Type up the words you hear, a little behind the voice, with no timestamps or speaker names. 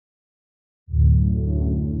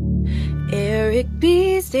Eric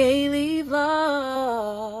B's Daily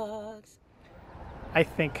Vlogs. I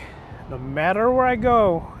think no matter where I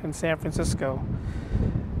go in San Francisco,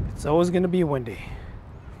 it's always going to be windy.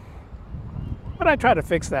 But I try to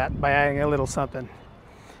fix that by adding a little something.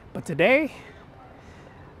 But today,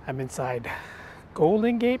 I'm inside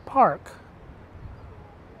Golden Gate Park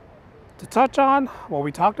to touch on what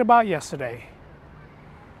we talked about yesterday.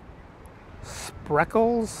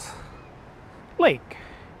 Spreckels Lake,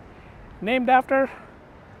 named after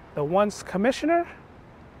the once commissioner,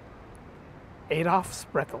 Adolph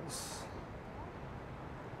Spreckles.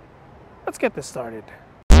 Let's get this started.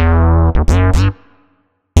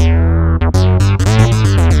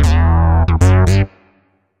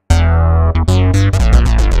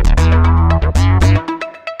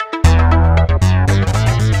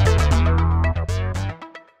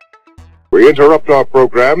 We interrupt our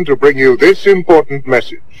program to bring you this important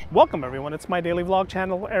message. Welcome everyone, it's my daily vlog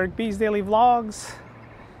channel, Eric B's Daily Vlogs.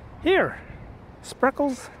 Here,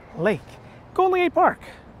 Spreckels Lake, Golden Gate Park.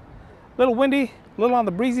 A little windy, a little on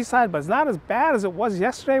the breezy side, but it's not as bad as it was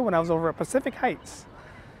yesterday when I was over at Pacific Heights.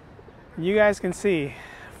 You guys can see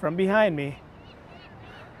from behind me,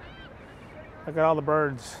 look at all the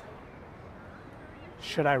birds.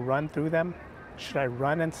 Should I run through them? Should I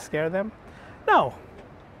run and scare them? No,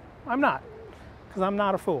 I'm not, because I'm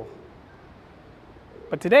not a fool.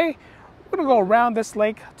 But today, we're going to go around this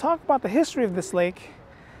lake, talk about the history of this lake.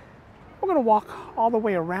 We're going to walk all the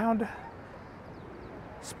way around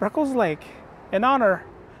Spreckels Lake in honor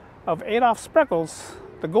of Adolph Spreckles,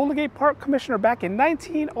 the Golden Gate Park Commissioner back in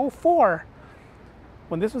 1904,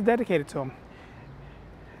 when this was dedicated to him.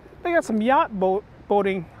 They got some yacht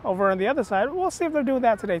boating over on the other side. We'll see if they're doing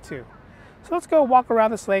that today too. So let's go walk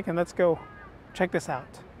around this lake and let's go check this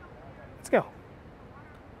out. Let's go.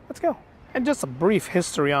 Let's go. And just a brief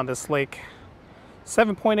history on this lake.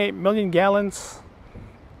 7.8 million gallons,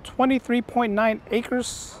 23.9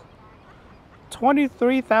 acres,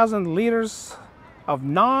 23,000 liters of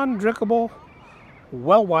non-drinkable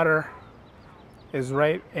well water is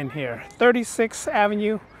right in here. 36th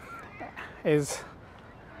Avenue is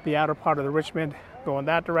the outer part of the Richmond, going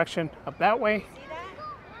that direction, up that way.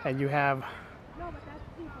 And you have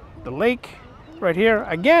the lake right here,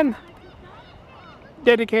 again,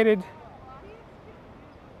 dedicated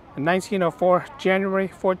in 1904, January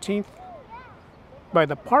 14th, by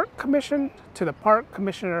the Park Commission to the Park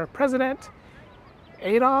Commissioner President,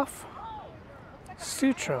 Adolph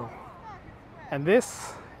Sutro. And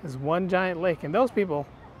this is one giant lake. And those people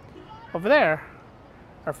over there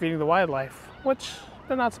are feeding the wildlife, which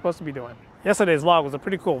they're not supposed to be doing. Yesterday's vlog was a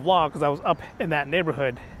pretty cool vlog because I was up in that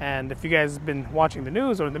neighborhood. And if you guys have been watching the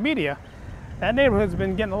news or the media, that neighborhood's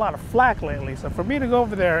been getting a lot of flack lately. So for me to go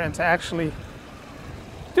over there and to actually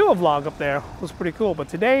do a vlog up there was pretty cool. But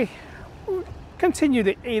today, we'll continue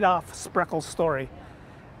the Adolph Spreckles story.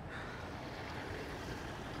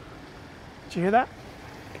 Did you hear that?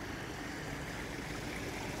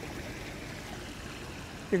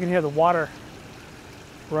 You can hear the water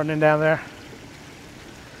running down there.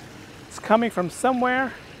 It's coming from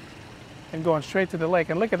somewhere and going straight to the lake.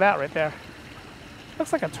 And look at that right there.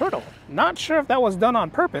 Looks like a turtle. Not sure if that was done on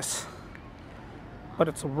purpose, but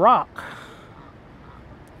it's a rock.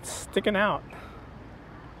 It's sticking out.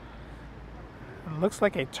 It looks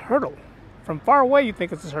like a turtle. From far away you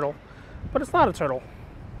think it's a turtle, but it's not a turtle.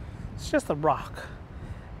 It's just a rock.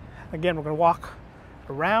 Again, we're going to walk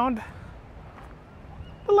around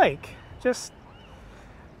the lake just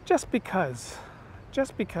because.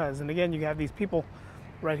 And again, you have these people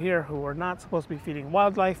right here who are not supposed to be feeding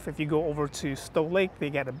wildlife. If you go over to Stowe Lake, they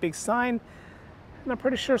got a big sign, and I'm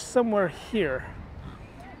pretty sure somewhere here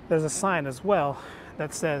there's a sign as well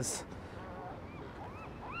that says,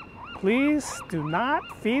 please do not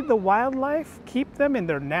feed the wildlife, keep them in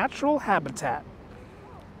their natural habitat.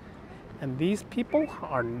 And these people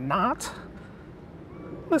are not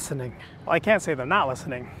listening. Well, I can't say they're not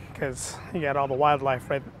listening because you got all the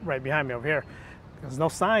wildlife right behind me over here. There's no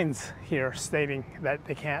signs here stating that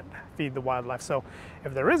they can't feed the wildlife. So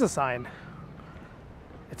if there is a sign,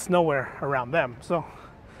 it's nowhere around them. So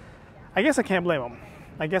I guess I can't blame them.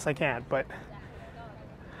 I guess I can't, but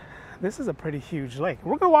this is a pretty huge lake.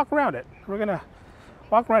 We're gonna walk around it. We're gonna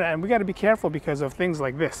walk around it, and we gotta be careful because of things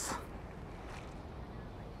like this.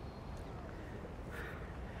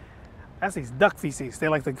 That's these duck feces. They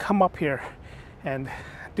like to come up here and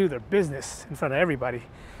do their business in front of everybody.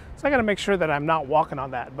 So I gotta make sure that I'm not walking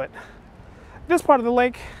on that. But this part of the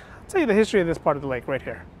lake, I'll tell you the history of this part of the lake right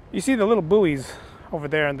here. You see the little buoys over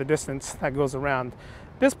there in the distance that goes around.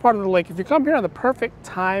 This part of the lake, if you come here on the perfect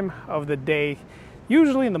time of the day,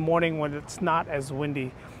 usually in the morning when it's not as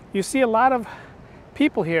windy, you see a lot of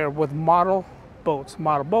people here with model boats,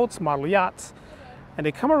 model yachts, and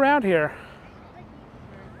they come around here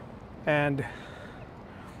and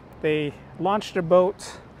they launched their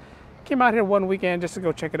boat. Came out here one weekend just to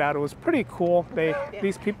go check it out. It was pretty cool.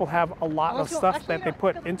 These people have a lot of stuff that they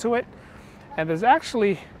put into it, and there's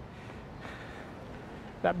actually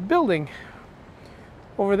that building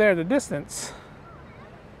over there in the distance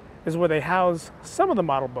is where they house some of the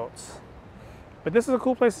model boats. But this is a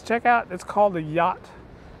cool place to check out. It's called the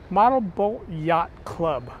Model Boat Yacht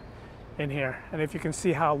Club in here. And if you can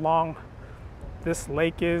see how long this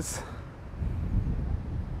lake is,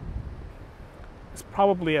 it's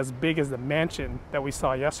probably as big as the mansion that we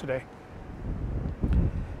saw yesterday.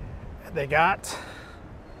 And they got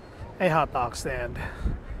a hot dog stand.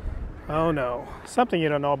 Oh no, something you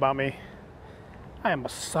don't know about me. I am a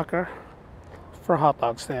sucker for hot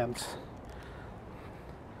dog stands.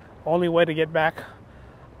 Only way to get back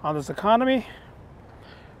on this economy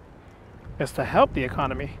is to help the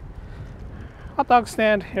economy. Hot dog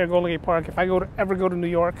stand here at Golden Gate Park. If I ever go to New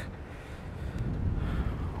York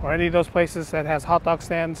or any of those places that has hot dog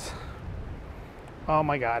stands, oh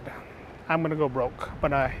my God, I'm gonna go broke.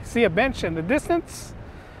 When I see a bench in the distance,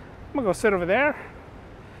 I'm gonna go sit over there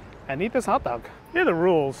and eat this hot dog. Here are the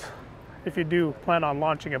rules if you do plan on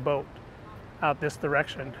launching a boat out this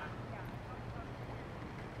direction.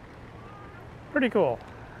 Pretty cool.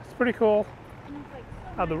 It's pretty cool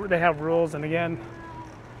how they have rules, and again,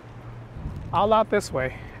 all out this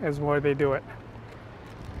way is where they do it.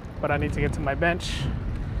 But I need to get to my bench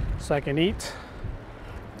so I can eat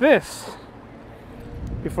this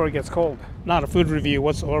before it gets cold. Not a food review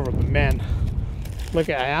whatsoever, but man, look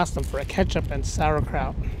at, I asked them for a ketchup and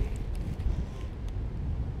sauerkraut.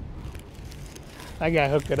 That guy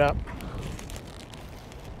hooked it up.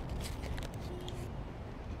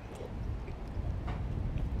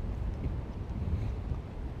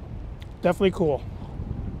 Definitely cool.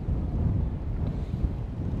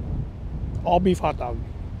 All beef hot dog.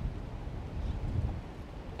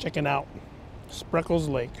 Checking out Spreckels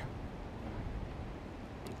Lake.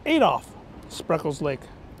 Adolph Spreckles Lake,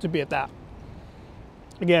 to be at that.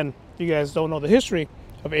 Again, you guys don't know the history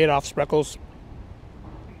of Adolph Spreckles.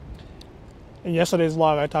 In yesterday's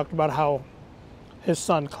vlog, I talked about how his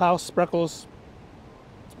son, Klaus Spreckles,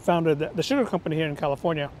 founded the sugar company here in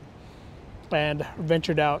California and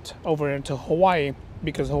ventured out over into Hawaii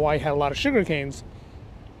because Hawaii had a lot of sugar canes.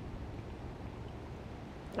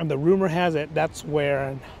 And the rumor has it that's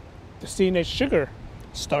where the C&H sugar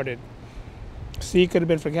started. C could have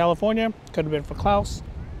been for California, could have been for Klaus.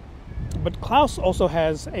 But Klaus also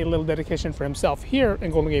has a little dedication for himself here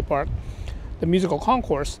in Golden Gate Park. The musical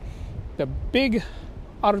concourse, the big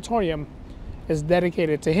auditorium, is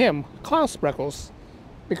dedicated to him, Klaus Spreckles,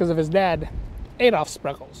 because of his dad, Adolph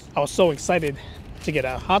Spreckles. I was so excited to get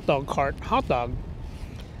a hot dog cart hot dog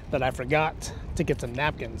that I forgot to get some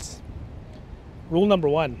napkins. Rule number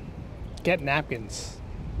 1, get napkins.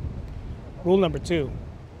 Rule number 2,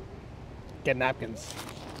 get napkins.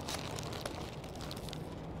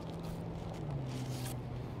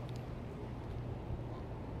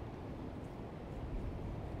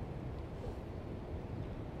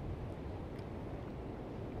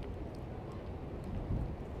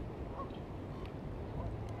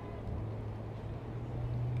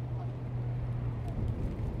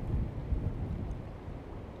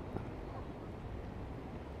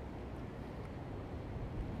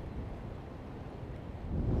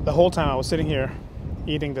 The whole time I was sitting here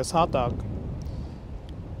eating this hot dog,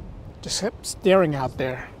 just kept staring out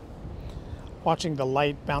there, watching the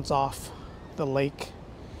light bounce off the lake.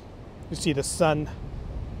 You see the sun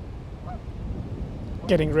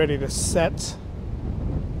getting ready to set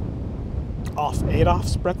off Adolph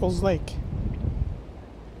Spreckles Lake.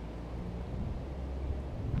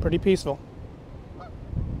 Pretty peaceful.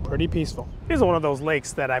 Pretty peaceful. Here's one of those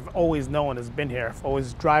lakes that I've always known has been here. I've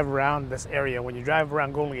always drive around this area. When you drive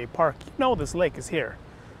around Golden Gate Park, you know this lake is here.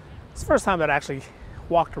 It's the first time that I actually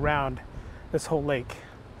walked around this whole lake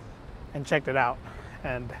and checked it out.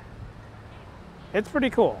 And it's pretty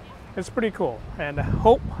cool. It's pretty cool. And I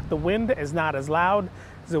hope the wind is not as loud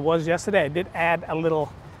as it was yesterday. I did add a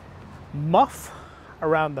little muff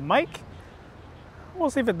around the mic. We'll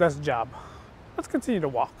see if it does the job. Let's continue to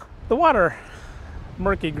walk. The water,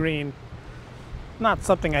 murky green, not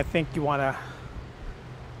something I think you want to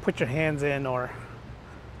put your hands in or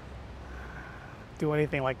do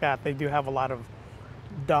anything like that. They do have a lot of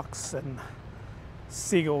ducks and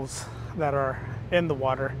seagulls that are in the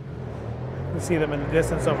water. You can see them in the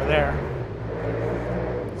distance over there.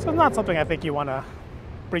 So it's not something I think you want to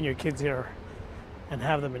bring your kids here and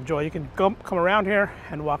have them enjoy. You can come around here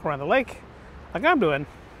and walk around the lake, like I'm doing.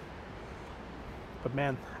 But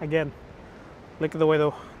man, again, look at the way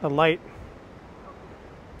the light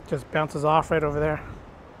just bounces off right over there.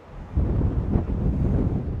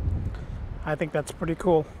 I think that's pretty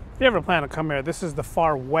cool. If you ever plan to come here, this is the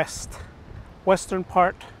far western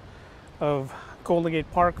part of Golden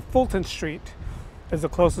Gate Park. Fulton Street is the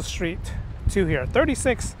closest street to here.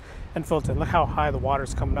 36 and Fulton. Look how high the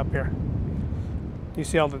water's coming up here. You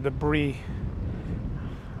see all the debris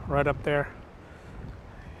right up there.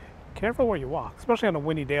 Careful where you walk, especially on a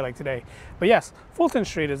windy day like today. But yes, Fulton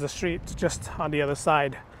Street is the street just on the other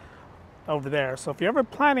side over there. So if you're ever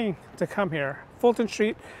planning to come here, Fulton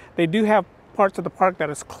Street, they do have parts of the park that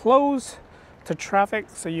is closed to traffic.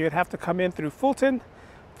 So you'd have to come in through Fulton,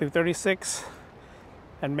 through 36,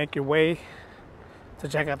 and make your way to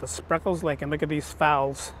check out the Spreckels Lake. And look at these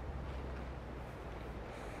fowls.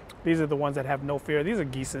 These are the ones that have no fear. These are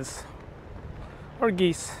geeses, or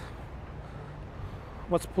geese.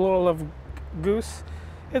 What's plural of goose?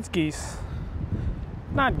 It's geese,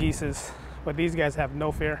 not geeses. But these guys have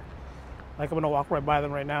no fear. Like I'm gonna walk right by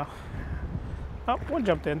them right now. Oh, one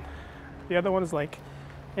jumped in. The other one is like,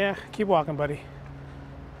 yeah, keep walking, buddy.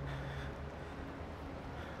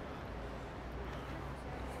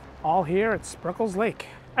 All here at Spreckels Lake.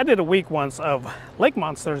 I did a week once of lake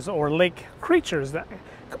monsters or lake creatures that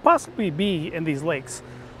could possibly be in these lakes.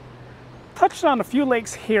 Touched on a few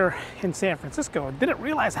lakes here in San Francisco and didn't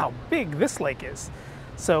realize how big this lake is.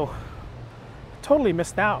 So totally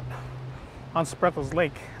missed out on Spreckels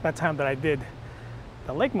Lake that time that I did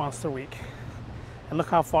the Lake Monster Week. And look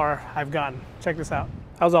how far I've gotten. Check this out.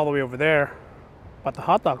 I was all the way over there at the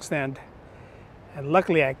hot dog stand. And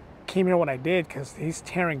luckily I came here when I did because he's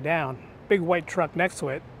tearing down. Big white truck next to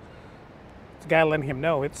it. The guy letting him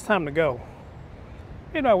know it's time to go.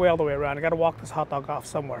 Made my way all the way around. I gotta walk this hot dog off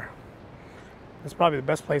somewhere. It's probably the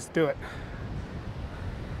best place to do it.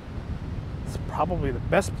 It's probably the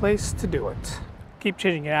best place to do it. Keep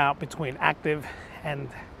changing it out between active and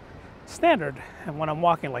standard. And when I'm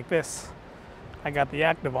walking like this, I got the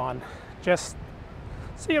active on, just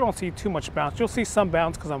so you don't see too much bounce. You'll see some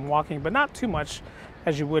bounce because I'm walking, but not too much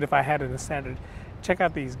as you would if I had it in standard. Check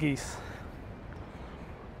out these geese.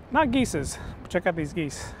 Not geeses, but check out these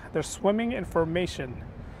geese. They're swimming in formation,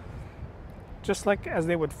 just like as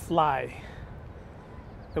they would fly.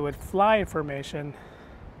 They would fly in formation,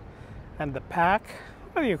 and the pack,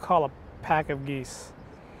 what do you call a pack of geese?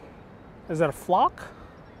 Is that a flock?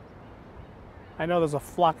 I know there's a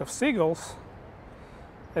flock of seagulls.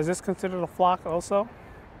 Is this considered a flock also?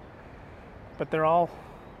 But they're all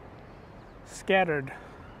scattered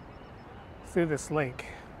through this lake.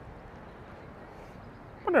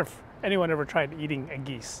 I wonder if anyone ever tried eating a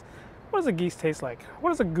geese. What does a geese taste like?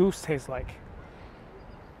 What does a goose taste like?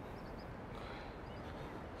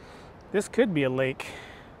 This could be a lake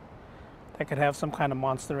that could have some kind of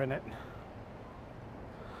monster in it.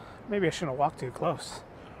 Maybe I shouldn't walk too close.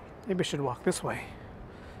 Maybe I should walk this way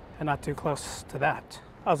and not too close to that.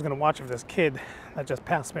 I was gonna watch if this kid that just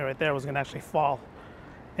passed me right there was gonna actually fall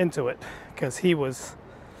into it because he was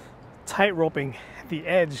tight roping the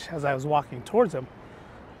edge as I was walking towards him.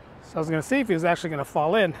 So I was gonna see if he was actually gonna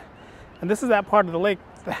fall in. And this is that part of the lake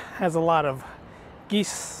that has a lot of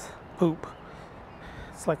geese poop.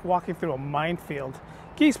 It's like walking through a minefield.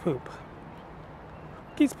 Geese poop.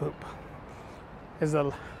 Geese poop. Is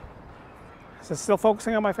it still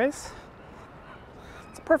focusing on my face?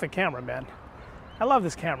 It's a perfect camera, man. I love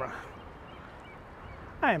this camera.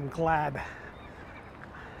 I am glad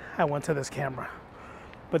I went to this camera.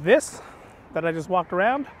 But this that I just walked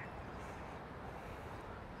around,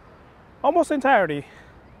 almost entirety,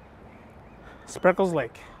 Spreckels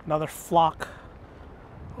Lake. Another flock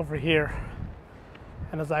over here.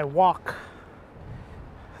 And as I walk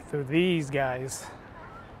through these guys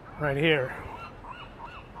right here,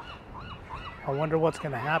 I wonder what's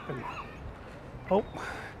gonna happen. Oh,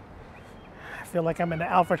 I feel like I'm in an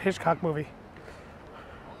Alfred Hitchcock movie.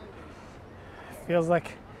 Feels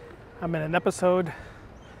like I'm in an episode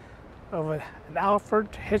of an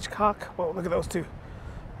Alfred Hitchcock. Whoa, look at those two.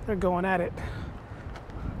 They're going at it.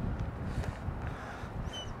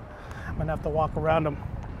 I'm gonna have to walk around them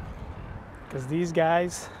because these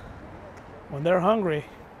guys, when they're hungry,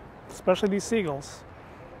 especially these seagulls.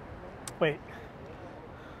 Wait,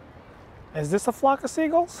 is this a flock of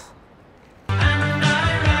seagulls?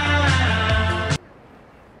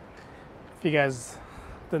 If you guys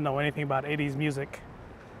didn't know anything about 80s music,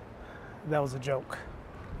 that was a joke.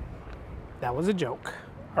 That was a joke.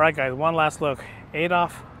 All right, guys, one last look.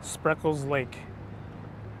 Adolph Spreckles Lake.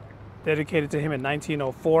 Dedicated to him in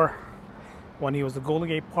 1904 when he was the Golden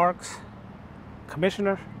Gate Park's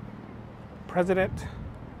commissioner, president,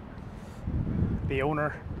 the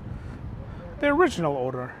owner, the original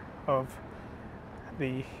owner of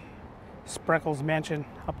the Spreckels mansion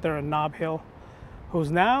up there in Nob Hill,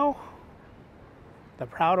 who's now the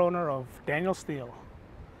proud owner of Daniel Steele.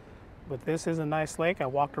 But this is a nice lake. I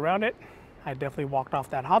walked around it. I definitely walked off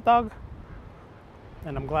that hot dog.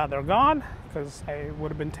 And I'm glad they're gone, because I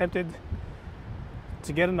would have been tempted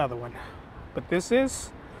to get another one. But this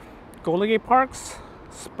is Golden Gate Park's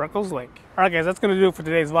Spreckels Lake. All right, guys, that's going to do it for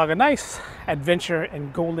today's vlog. A nice adventure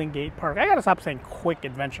in Golden Gate Park. I got to stop saying quick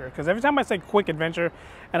adventure, because every time I say quick adventure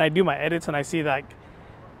and I do my edits and I see like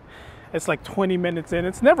it's like 20 minutes in,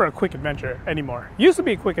 it's never a quick adventure anymore. Used to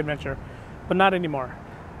be a quick adventure, but not anymore.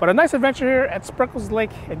 But a nice adventure here at Spreckels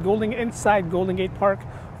Lake at inside Golden Gate Park,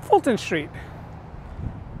 Fulton Street.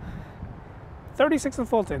 36 and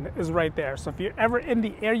Fulton is right there. So if you're ever in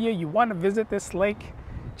the area, you want to visit this lake,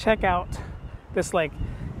 check out this lake.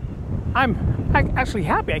 I'm actually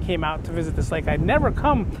happy I came out to visit this lake. I never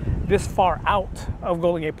come this far out of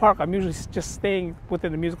Golden Gate Park. I'm usually just staying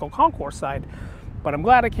within the musical concourse side. But I'm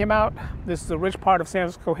glad I came out. This is a rich part of San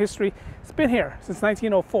Francisco history. It's been here since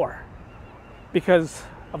 1904 because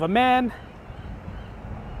of a man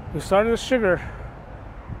who started a sugar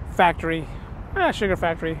factory,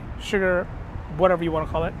 whatever you want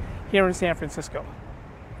to call it, here in San Francisco.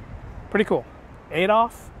 Pretty cool.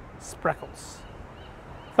 Adolph Spreckles.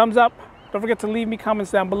 Thumbs up. Don't forget to leave me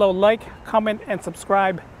comments down below. Like, comment, and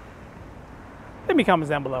subscribe. Leave me comments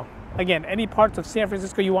down below. Again, any parts of San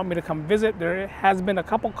Francisco you want me to come visit. There has been a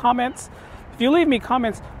couple comments. If you leave me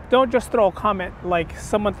comments, don't just throw a comment like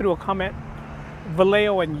someone threw a comment,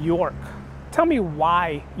 Vallejo and York. Tell me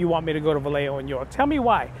why you want me to go to Vallejo and York. Tell me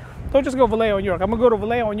why. Don't just go Vallejo and York. I'm going to go to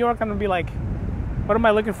Vallejo and York. I'm going to be like, what am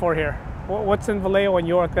I looking for here? What's in Vallejo and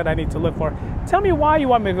York that I need to look for? Tell me why you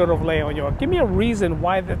want me to go to Vallejo and York. Give me a reason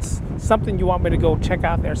why that's something you want me to go check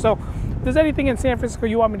out there. So if there's anything in San Francisco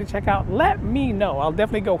you want me to check out, let me know. I'll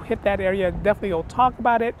definitely go hit that area, definitely go talk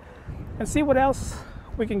about it and see what else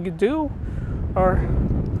we can do or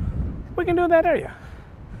we can do in that area.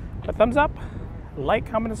 But thumbs up, like,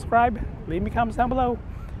 comment, and subscribe. Leave me comments down below.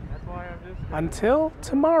 Until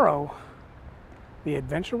tomorrow, the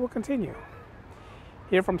adventure will continue.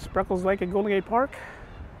 Here from Spreckels Lake at Golden Gate Park.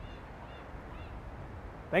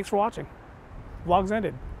 Thanks for watching. Vlog's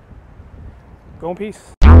ended. Go in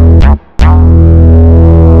peace.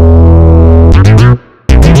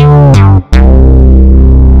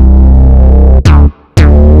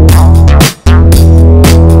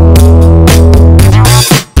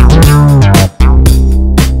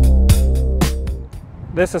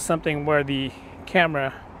 This is something where the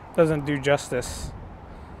camera doesn't do justice.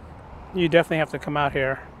 You definitely have to come out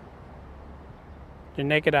here, your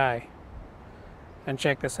naked eye, and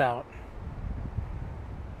check this out.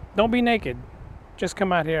 Don't be naked. Just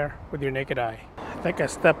come out here with your naked eye. I think I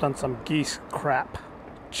stepped on some geese crap.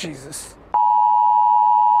 Jesus.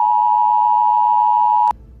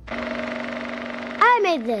 I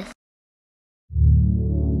made this.